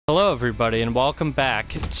Hello everybody and welcome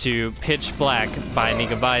back to Pitch Black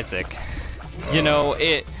Binding of Isaac. You know,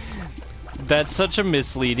 that's such a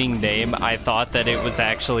misleading name. I thought that it was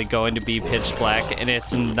actually going to be Pitch Black, and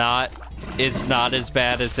it's not as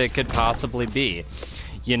bad as it could possibly be.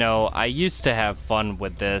 You know, I used to have fun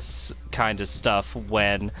with this kind of stuff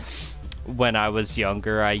when I was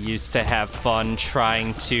younger. I used to have fun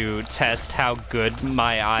trying to test how good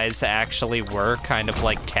my eyes actually were, kind of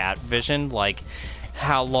like cat vision, like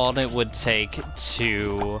how long it would take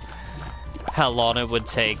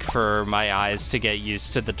for my eyes to get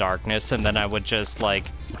used to the darkness, and then I would just like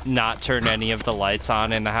not turn any of the lights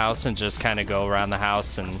on in the house and just kind of go around the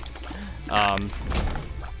house and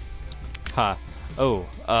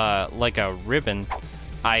like a ribbon.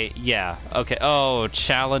 Yeah, okay. Oh,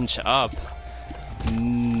 challenge up.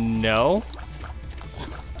 No?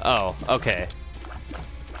 Oh, okay.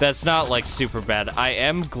 That's not like super bad. I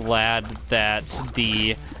am glad that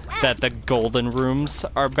the golden rooms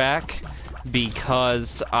are back,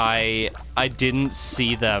 because I didn't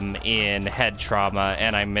see them in Head Trauma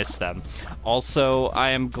and I missed them. Also, I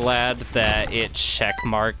am glad that it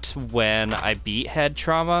checkmarked when I beat Head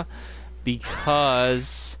Trauma,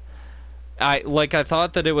 because I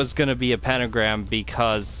thought that it was gonna be a pentagram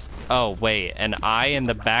because, oh wait, an eye in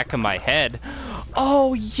the back of my head.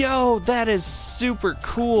 Oh, yo, that is super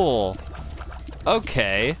cool.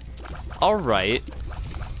 Okay. Alright.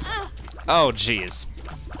 Oh, jeez.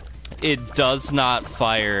 It does not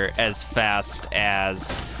fire as fast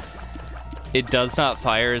as...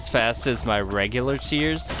 my regular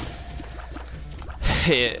tears.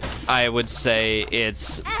 I would say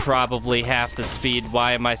it's probably half the speed.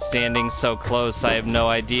 Why am I standing so close? I have no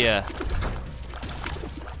idea.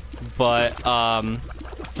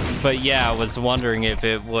 But yeah, I was wondering if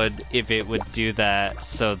it would do that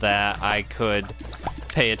so that I could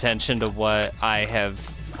pay attention to what I have.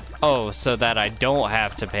 Oh, so that I don't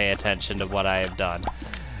have to pay attention to what I have done.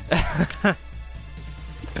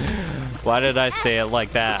 Why did I say it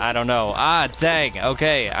like that? I don't know. Ah, dang.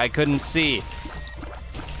 Okay, I couldn't see.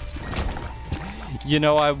 You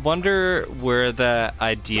know, I wonder where that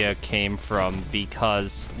idea came from,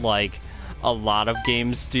 because, like, a lot of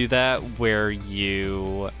games do that, where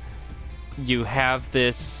you have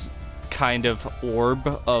this kind of orb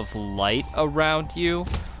of light around you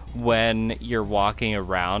when you're walking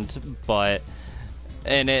around,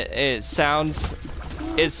 and it sounds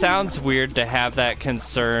weird to have that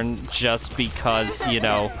concern just because, you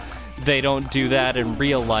know, they don't do that in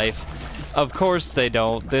real life. Of course they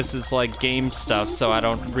don't. This is like game stuff, so I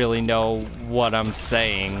don't really know what I'm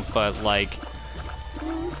saying, but like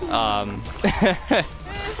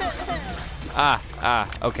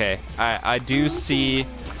okay. I do see.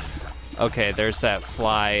 Okay, there's that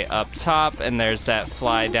fly up top, and there's that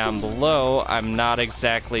fly down below. I'm not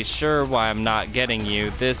exactly sure why I'm not getting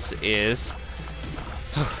you. This is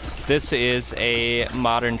a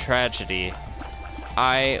modern tragedy.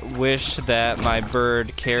 I wish that my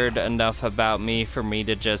bird cared enough about me for me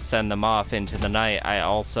to just send them off into the night. I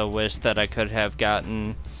also wish that I could have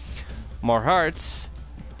gotten more hearts.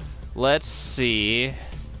 Let's see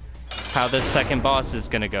how this second boss is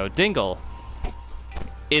gonna go. Dingle.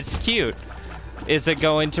 It's cute. Is it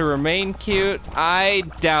going to remain cute? I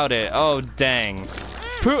doubt it. Oh, dang.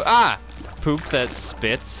 Poop. Ah! Poop that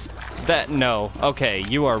spits. No. Okay,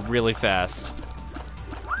 you are really fast.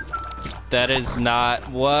 That is not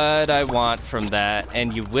what I want from that.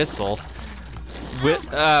 And you whistle.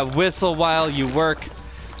 Whistle while you work.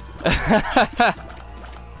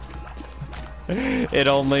 It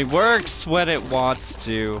only works when it wants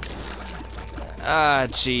to. Ah,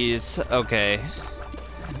 jeez. Okay.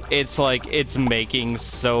 It's like it's making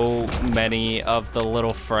so many of the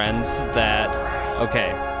little friends that...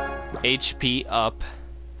 Okay. HP up.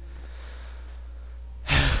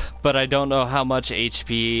 But I don't know how much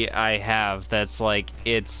HP I have. That's like,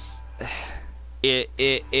 it's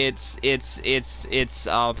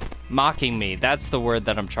mocking me. That's the word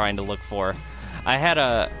that I'm trying to look for. I had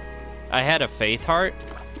a faith heart.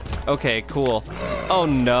 Okay, cool. Oh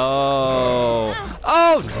no.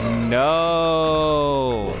 Oh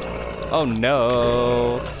no. Oh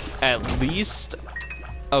no. At least.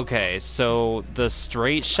 Okay, so the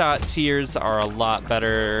straight shot tears are a lot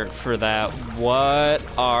better for that. What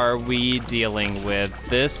are we dealing with?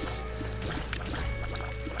 This?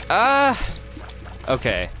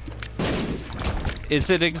 Okay. Is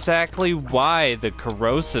it exactly why the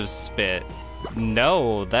corrosive spit?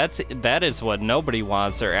 No, that is what nobody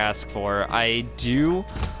wants or asks for. I do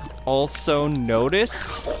also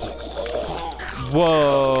notice.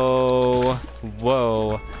 Whoa.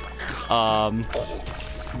 Whoa.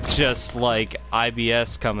 just like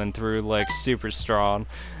IBS coming through like super strong,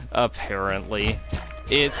 apparently.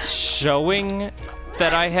 It's showing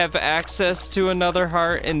that I have access to another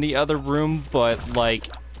heart in the other room, but like,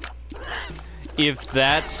 if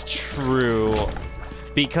that's true,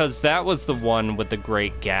 because that was the one with the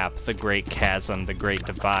great gap, the great chasm, the great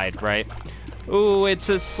divide, right? Ooh, it's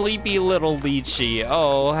a sleepy little lychee.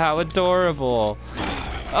 Oh, how adorable.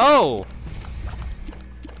 Oh!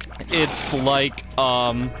 It's like,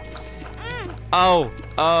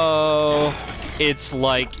 it's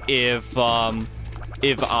like if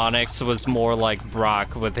Onyx was more like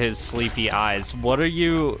Brock with his sleepy eyes. What are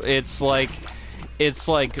you? It's like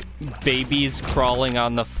babies crawling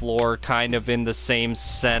on the floor, kind of in the same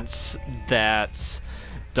sense that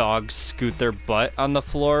dogs scoot their butt on the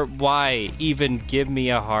floor. Why even give me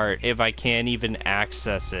a heart if I can't even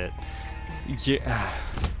access it? Yeah.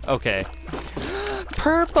 Okay.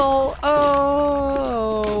 Purple.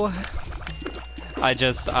 Oh.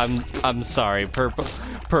 I'm sorry.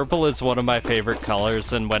 Purple is one of my favorite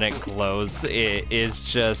colors, and when it glows, it is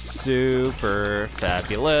just super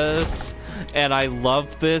fabulous. And I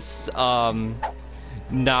love this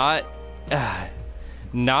not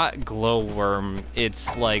glowworm.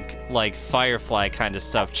 It's like Firefly kind of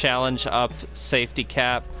stuff. Challenge up, safety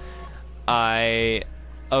cap.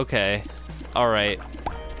 Okay. All right.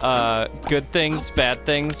 Good things, bad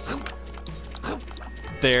things.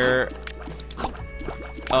 There.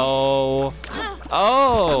 Oh,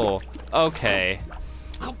 okay.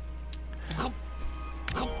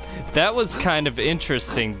 That was kind of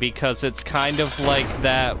interesting because it's kind of like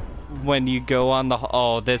that when you go on the...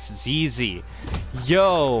 Oh, this is easy.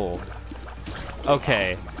 Yo!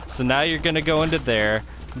 Okay, so now you're gonna go into there.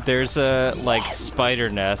 There's a, like, spider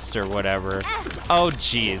nest or whatever. Oh,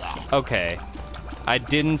 jeez. Okay. I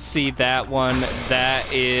didn't see that one. That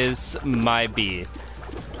is my bee.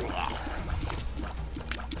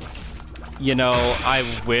 You know, I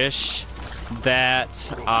wish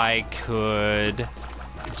that I could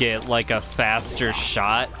get like a faster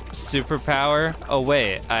shot superpower. Oh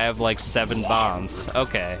wait, I have like 7 bombs.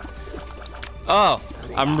 Okay. Oh,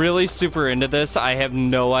 I'm really super into this. I have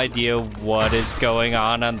no idea what is going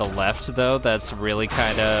on the left though. That's really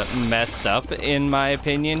kind of messed up in my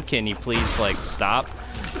opinion. Can you please like stop?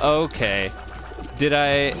 Okay. Did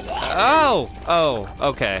I... Oh,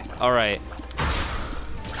 okay. All right.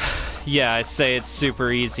 Yeah, I say it's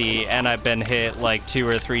super easy, and I've been hit like 2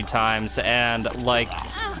 or 3 times, and like,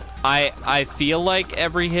 I feel like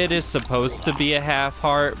every hit is supposed to be a half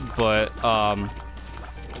heart, but,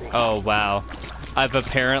 oh wow. I've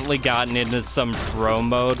apparently gotten into some pro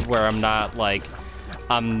mode where I'm not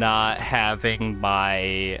having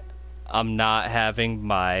my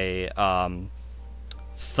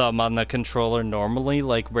thumb on the controller normally,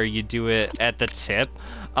 like where you do it at the tip.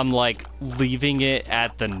 I'm like leaving it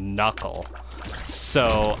at the knuckle,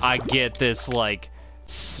 so I get this like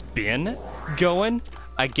spin going.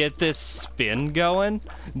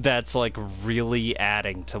 That's like really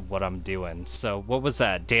adding to what I'm doing. So what was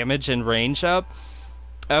that? Damage and range up?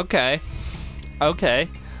 Okay. All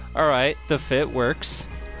right, the fit works.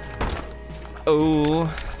 Oh,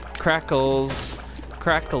 crackles,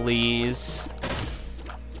 cracklies.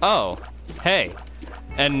 Oh, hey.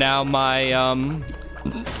 And now my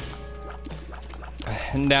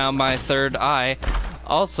third eye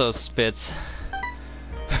also spits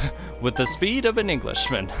with the speed of an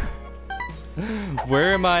Englishman.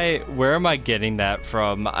 Where am I getting that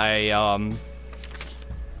from?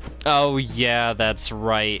 Oh yeah, that's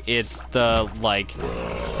right. It's the like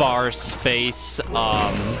far space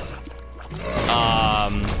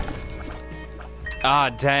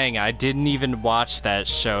dang, I didn't even watch that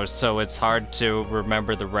show, so it's hard to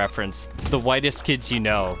remember the reference. The Whitest Kids You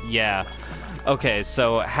Know, yeah. Okay,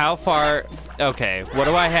 so how far... Okay, what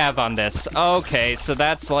do I have on this? Okay, so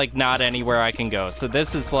that's like not anywhere I can go. So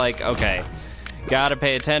this is like, okay. Gotta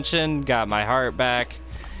pay attention, got my heart back.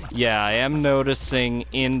 Yeah, I am noticing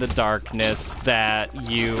in the darkness that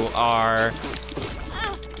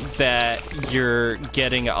you're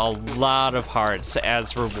getting a lot of hearts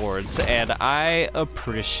as rewards, and I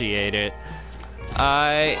appreciate it.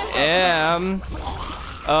 I am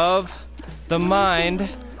of the mind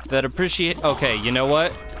that appreciate... Okay, you know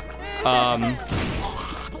what?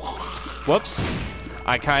 Whoops.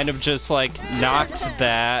 I kind of just like knocked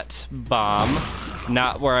that bomb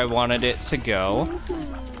not where I wanted it to go.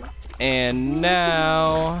 And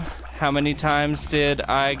now, how many times did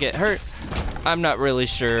I get hurt? I'm not really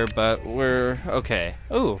sure, but we're okay.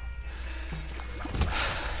 Ooh.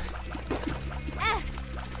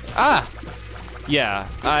 Ah! Yeah,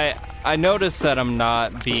 I noticed that I'm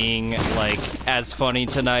not being, like, as funny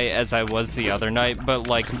tonight as I was the other night, but,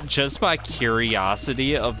 like, just my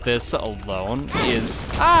curiosity of this alone is...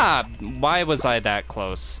 why was I that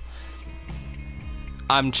close?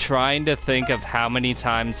 I'm trying to think of how many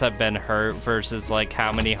times I've been hurt versus, like,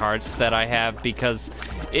 how many hearts that I have, because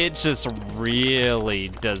it just really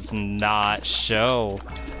does not show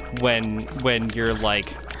when you're, like,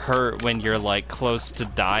 hurt, when you're, like, close to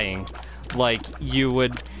dying. Like, you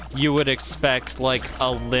would expect, like,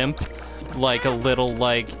 a limp, like a little,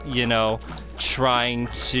 like, you know, trying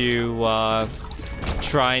to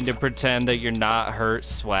pretend that you're not hurt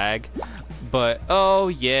swag. But, oh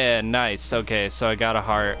yeah, nice. Okay, so I got a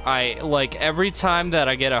heart. Like, every time that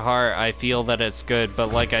I get a heart, I feel that it's good,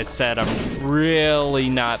 but like I said, I'm really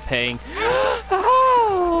not paying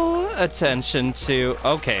attention to...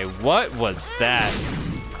 Okay, what was that?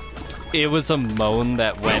 It was a moan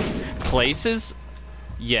that went places?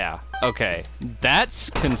 Yeah, okay. That's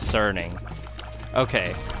concerning.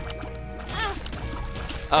 Okay.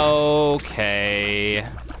 Okay.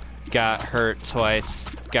 Got hurt twice.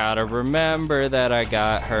 Gotta remember that I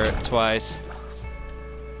got hurt twice.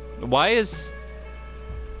 Why is...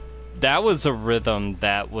 That was a rhythm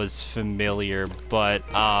that was familiar, but,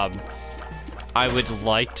 I would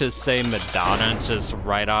like to say Madonna just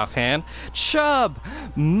right offhand. Chub!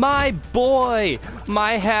 My boy!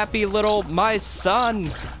 My happy little... My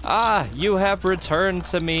son! Ah, you have returned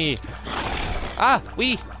to me. Ah,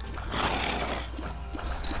 we...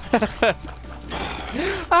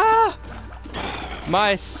 Ah!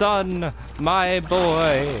 My son! My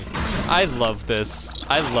boy! I love this.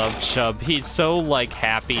 I love Chub. He's so, like,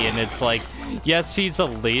 happy, and it's like... Yes, he's a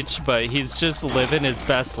leech, but he's just living his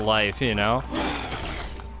best life, you know?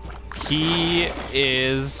 He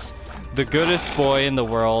is the goodest boy in the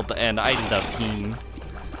world, and I love him.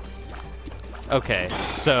 Okay,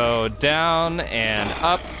 so down and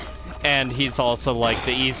up, and he's also, like,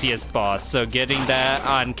 the easiest boss. So getting that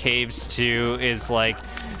on Caves 2 is, like,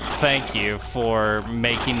 thank you for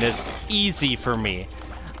making this easy for me.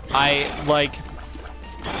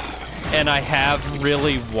 And I have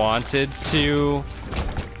really wanted to...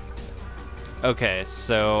 Okay,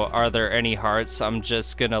 so are there any hearts? I'm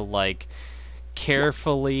just gonna, like,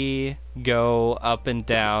 carefully go up and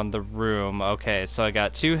down the room. Okay, so I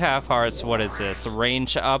got 2 half hearts. What is this?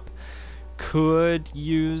 Range up. Could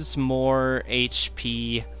use more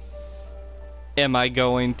HP. Am I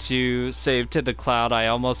going to save to the cloud? I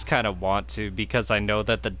almost kind of want to, because I know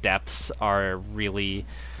that the depths are really...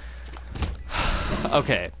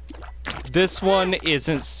 Okay. This one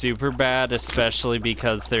isn't super bad, especially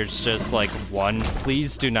because there's just, like, one.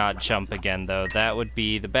 Please do not jump again, though. That would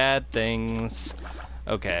be the bad things.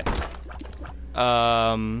 Okay.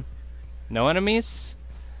 No enemies?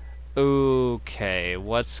 Okay,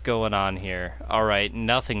 what's going on here? Alright,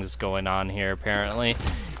 nothing's going on here, apparently.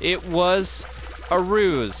 It was a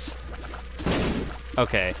ruse.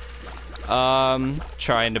 Okay.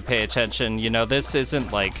 Trying to pay attention. You know, this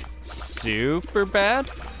isn't, like, super bad.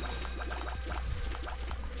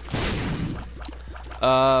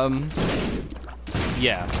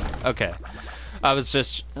 Yeah, okay. I was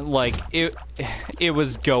just, like, it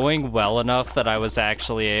was going well enough that I was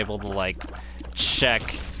actually able to, like, check,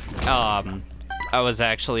 I was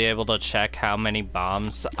actually able to check how many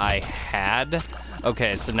bombs I had.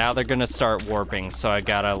 Okay, so now they're gonna start warping, so I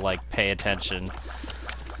gotta, like, pay attention.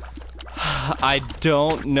 I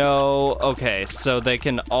don't know. Okay, so they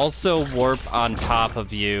can also warp on top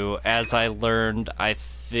of you, as I learned, I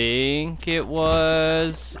think it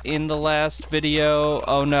was in the last video.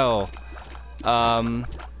 Oh no. I'm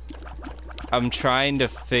trying to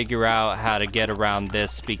figure out how to get around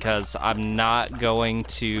this, because I'm not going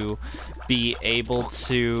to be able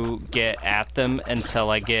to get at them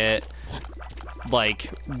until I get,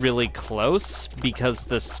 like, really close, because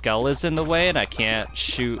the skull is in the way and I can't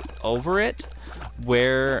shoot over it.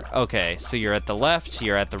 Where... Okay, so you're at the left,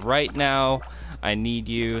 you're at the right now. I need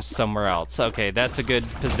you somewhere else. Okay, that's a good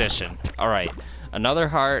position. Alright, another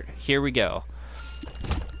heart. Here we go.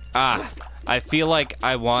 Ah, I feel like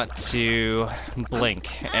I want to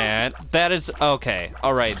blink, and that is... Okay,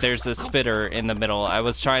 alright, there's a spitter in the middle. I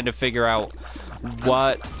was trying to figure out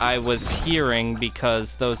what I was hearing,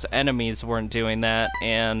 because those enemies weren't doing that,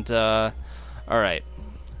 and, alright.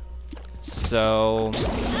 So...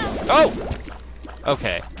 Oh!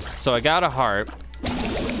 Okay, so I got a heart.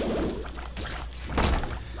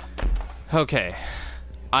 Okay,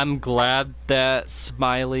 I'm glad that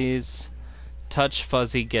Smileys touch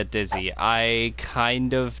fuzzy, get dizzy. I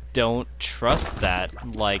kind of don't trust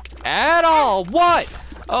that, like, at all. What?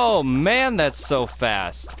 Oh man, that's so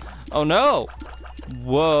fast. Oh no.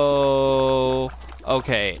 Whoa.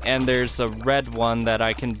 Okay, and there's a red one that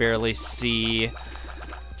I can barely see.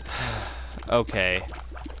 Okay.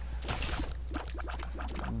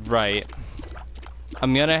 Right.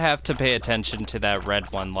 I'm gonna have to pay attention to that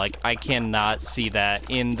red one. Like, I cannot see that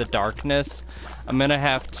in the darkness. I'm gonna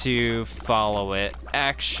have to follow it.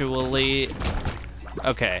 Actually...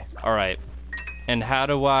 Okay, alright. And how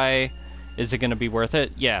do I... Is it gonna be worth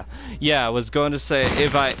it? Yeah. Yeah, I was going to say,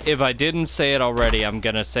 if I didn't say it already, I'm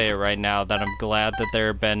gonna say it right now, that I'm glad that there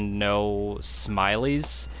have been no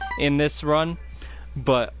smileys in this run.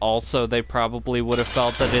 But also, they probably would have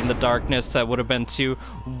felt that in the darkness that would have been too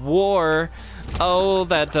war. Oh,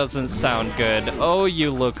 that doesn't sound good. Oh, you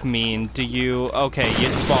look mean. Do you... Okay, you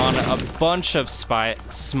spawn a bunch of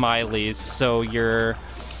smileys, so you're...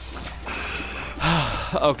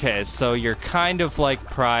 Okay, so you're kind of like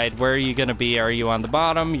Pride. Where are you gonna be? Are you on the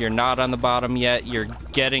bottom? You're not on the bottom yet. You're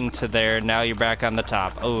getting to there. Now you're back on the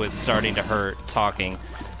top. Oh, it's starting to hurt talking.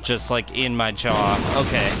 Just like in my jaw.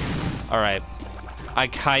 Okay. Alright. I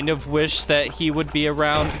kind of wish that he would be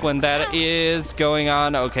around when that is going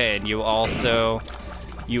on. Okay, and you also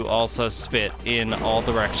spit in all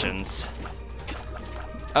directions.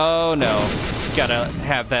 Oh no. Gotta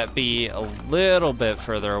have that be a little bit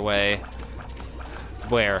further away.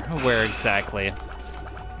 Where exactly?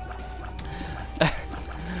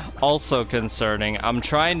 Also concerning, I'm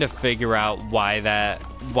trying to figure out why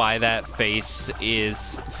that face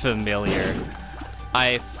is familiar.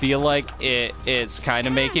 I feel like it's kind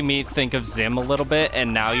of making me think of Zim a little bit,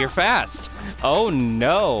 and now you're fast. Oh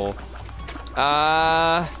no.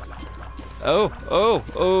 Oh,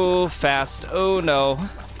 fast. Oh no.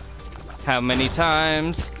 How many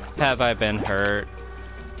times have I been hurt?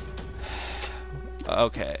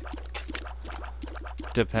 Okay.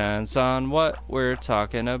 Depends on what we're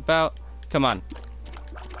talking about. Come on.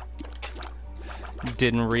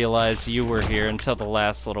 Didn't realize you were here until the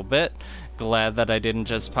last little bit. Glad that I didn't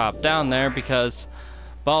just pop down there because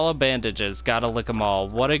ball of bandages, gotta lick them all.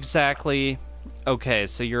 What exactly? Okay,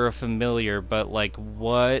 so you're a familiar, but like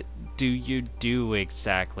what do you do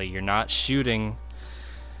exactly? You're not shooting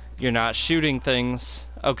things.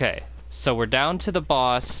 Okay, so we're down to the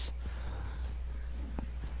boss.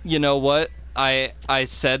 You know what? I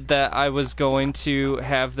said that I was going to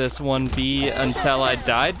have this one be until I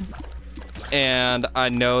died. And I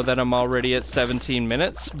know that I'm already at 17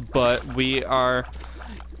 minutes, but we are,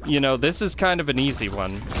 you know, this is kind of an easy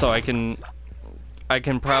one, so I can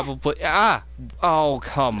probably, oh,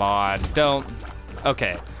 come on, don't,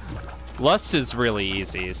 okay, Lust is really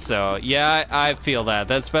easy, so, yeah, I feel that.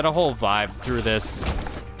 That's been a whole vibe through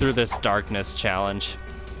this darkness challenge.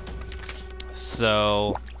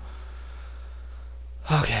 So,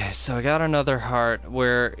 okay, so I got another heart.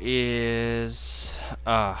 Where is,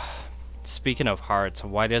 speaking of hearts,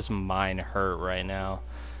 why does mine hurt right now?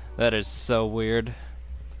 That is so weird.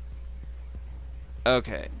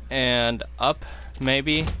 Okay, and up,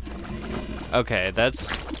 maybe? Okay,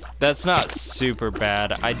 that's not super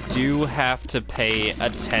bad. I do have to pay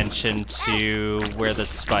attention to where the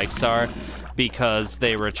spikes are because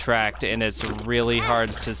they retract and it's really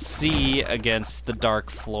hard to see against the dark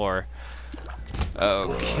floor.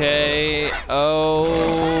 Okay,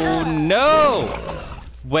 oh no!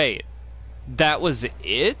 Wait. That was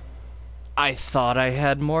it? I thought I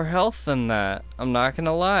had more health than that. I'm not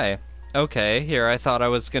gonna lie. Okay, here I thought I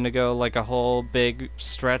was gonna go like a whole big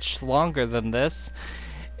stretch longer than this.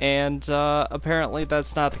 And apparently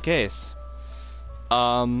that's not the case.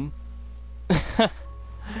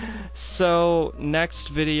 So next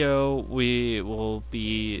video we will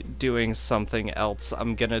be doing something else.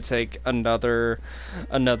 I'm gonna take another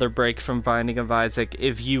break from Binding of Isaac.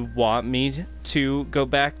 If you want me to go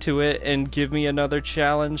back to it and give me another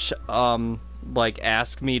challenge, like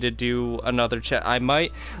ask me to do another I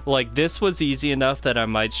might, like this was easy enough that I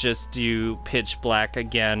might just do Pitch Black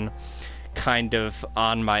again kind of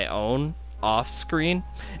on my own off screen,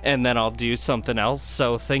 and then I'll do something else.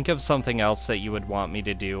 So think of something else that you would want me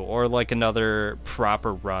to do, or like another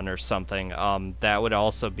proper run or something. That would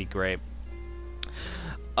also be great.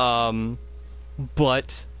 But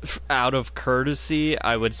out of courtesy,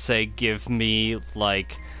 I would say give me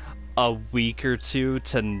like a week or two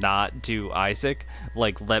to not do Isaac.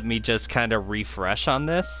 Like let me just kind of refresh on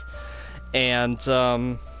this, and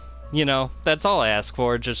you know, that's all I ask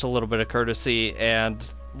for, just a little bit of courtesy.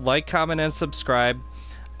 And like, comment, and subscribe.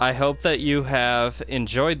 I hope that you have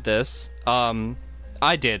enjoyed this.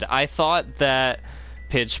 I did. I thought that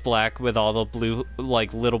Pitch Black with all the blue,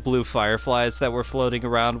 like little blue fireflies that were floating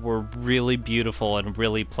around were really beautiful and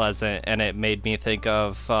really pleasant, and it made me think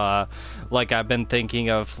of, like I've been thinking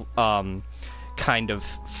of, kind of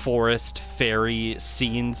forest fairy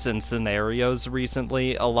scenes and scenarios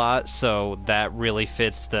recently a lot, so that really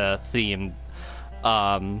fits the theme.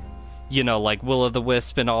 You know, like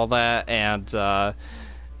Will-o'-the-Wisp and all that, and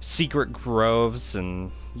secret groves,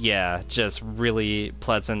 and yeah, just really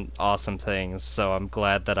pleasant, awesome things. So I'm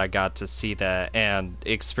glad that I got to see that and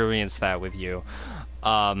experience that with you.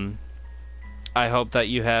 I hope that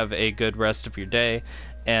you have a good rest of your day,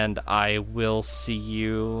 and I will see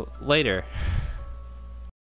you later.